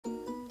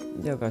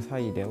Yo guys, how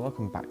you doing?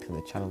 Welcome back to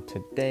the channel.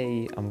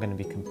 Today I'm going to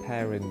be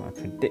comparing my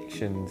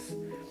predictions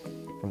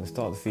from the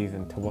start of the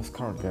season to what's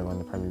currently going on in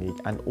the Premier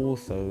League, and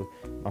also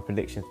my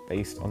predictions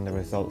based on the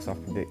results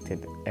I've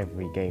predicted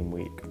every game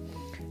week.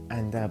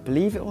 And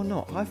believe it or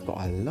not, I've got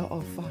a lot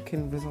of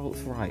fucking results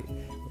right.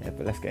 Yeah,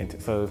 but let's get into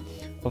it. So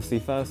obviously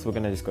first we're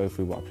going to just go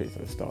through what I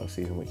predicted at the start of the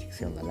season, which you can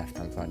see on the left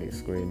hand side of your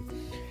screen.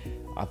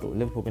 I thought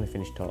Liverpool going to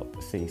finish top,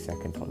 City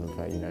second, Tottenham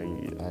third.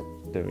 I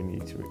don't really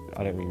need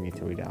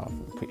to read it out.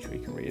 I'm pretty sure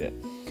you can read it,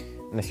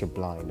 unless you're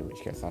blind, in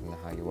which case I don't know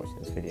how you're watching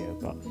this video.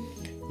 But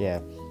yeah,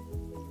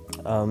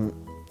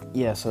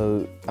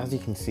 So as you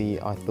can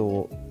see, I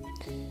thought,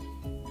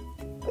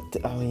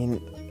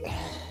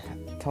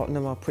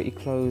 Tottenham are pretty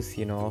close.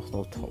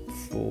 Arsenal top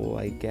 4,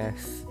 I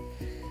guess.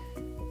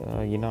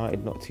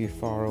 United not too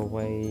far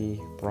away.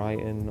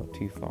 Brighton not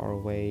too far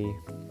away.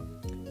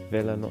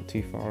 Villa not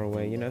too far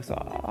away, so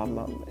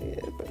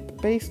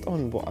based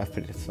on what I've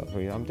predicted,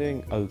 I'm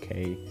doing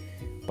okay,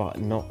 but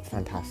not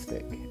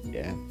fantastic.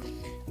 Yeah,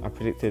 I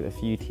predicted a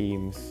few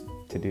teams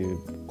to do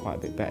quite a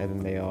bit better than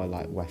they are,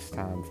 like West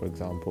Ham, for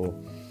example.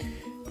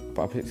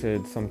 But I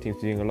predicted some teams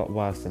doing a lot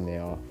worse than they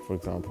are. For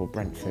example,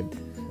 Brentford,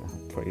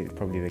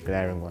 probably the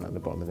glaring one at the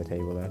bottom of the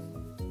table there.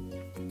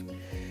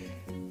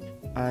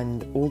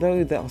 And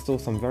although there are still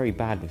some very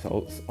bad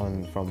results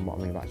from what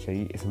I'm about to show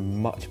you, it's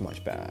much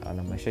better, and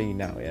I'm going to show you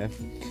now. Yeah,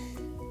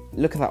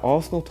 look at that: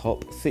 Arsenal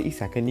top, City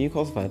second,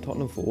 Newcastle third,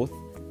 Tottenham fourth,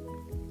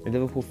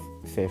 Liverpool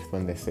fifth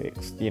when they're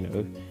sixth.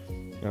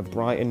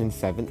 Brighton in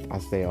seventh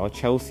as they are,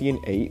 Chelsea in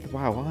eighth.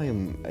 Wow,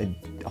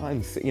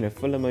 I'm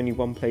Fulham only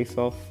one place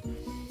off.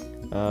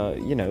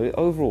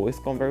 Overall it's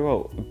gone very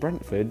well.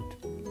 Brentford,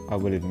 I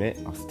will admit,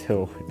 are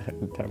still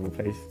in a terrible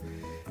place.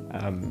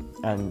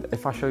 And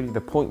if I showed you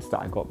the points that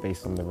I got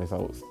based on the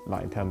results,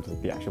 like in terms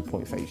of the actual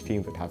points that each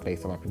team would have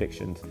based on my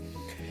predictions,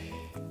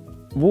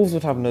 Wolves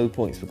would have no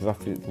points because I've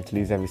predicted them to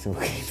lose every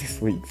single game this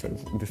week, so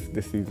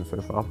this season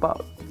so far.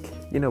 But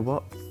you know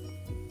what?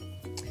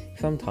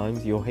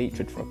 Sometimes your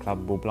hatred for a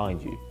club will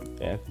blind you.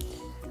 Yeah,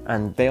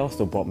 and they are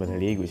still bottom of the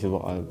league, which is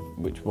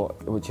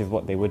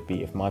what they would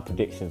be if my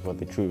predictions were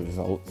the true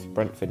results.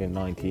 Brentford in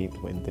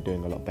 19th, when they're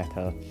doing a lot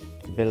better.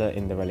 Villa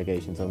in the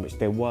relegation zone, which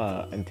they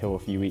were until a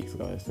few weeks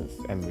ago, since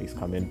Emery's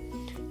come in.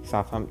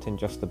 Southampton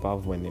just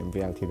above, when in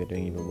reality they're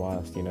doing even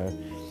worse. I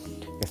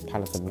guess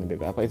Palace are doing a bit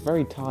better, but it's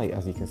very tight,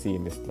 as you can see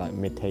in this like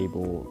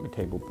mid-table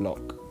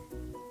block.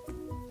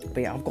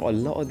 But yeah, I've got a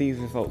lot of these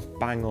results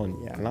bang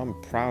on, yeah, and I'm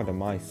proud of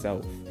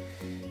myself.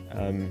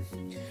 I'm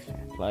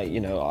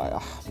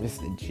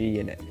just a G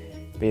in it.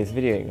 But this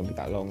video ain't gonna be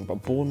that long.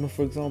 But Bournemouth,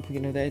 for example,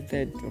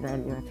 they're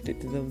around where I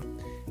predicted them,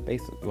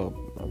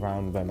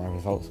 around where my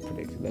results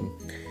predicted them.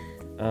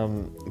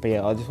 But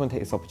yeah, I just want to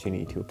take this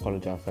opportunity to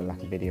apologise for the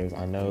lack of videos.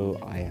 I know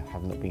I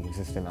have not been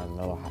consistent. I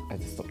know I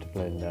just stopped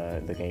uploading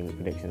the game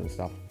predictions and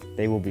stuff.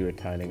 They will be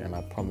returning, and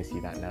I promise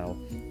you that now.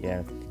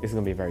 Yeah, this is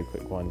gonna be a very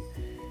quick one.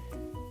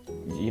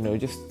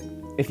 Just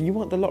if you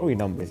want the lottery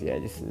numbers, yeah,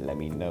 just let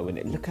me know.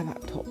 And look at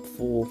that top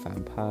 4,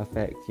 fam,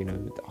 perfect.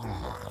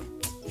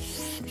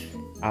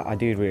 I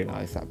do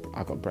realise that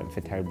I got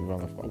Brentford terribly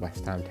wrong. I've got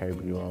West Ham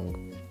terribly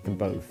wrong in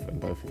both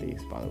of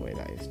these. By the way,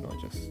 that is not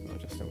just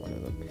in one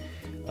of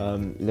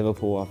them.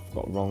 Liverpool, I've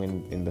got wrong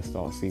in the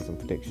start of season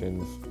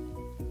predictions.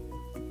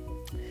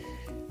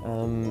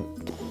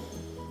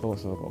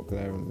 Also, I've got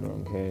glaring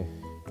wrong here.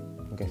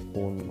 I guess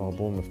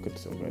Bournemouth could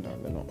still go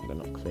down. They're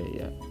not clear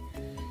yet.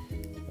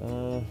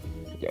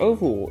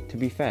 Overall, to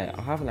be fair,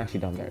 I haven't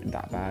actually done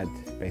that bad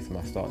based on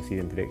my start of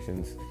season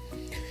predictions.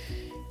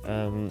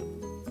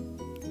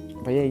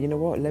 But yeah, you know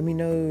what? Let me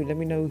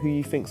know who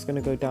you think's going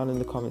to go down in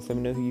the comments. Let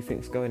me know who you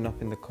think's going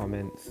up in the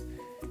comments.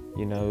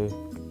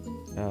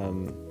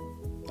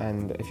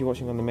 And if you're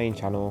watching on the main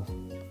channel,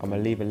 I'm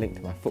going to leave a link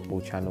to my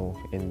football channel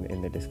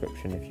in the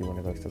description if you want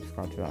to go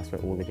subscribe to that. That's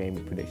where all the game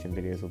prediction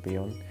videos will be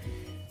on.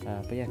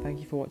 But yeah, thank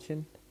you for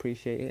watching.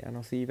 Appreciate it, and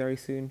I'll see you very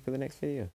soon for the next video.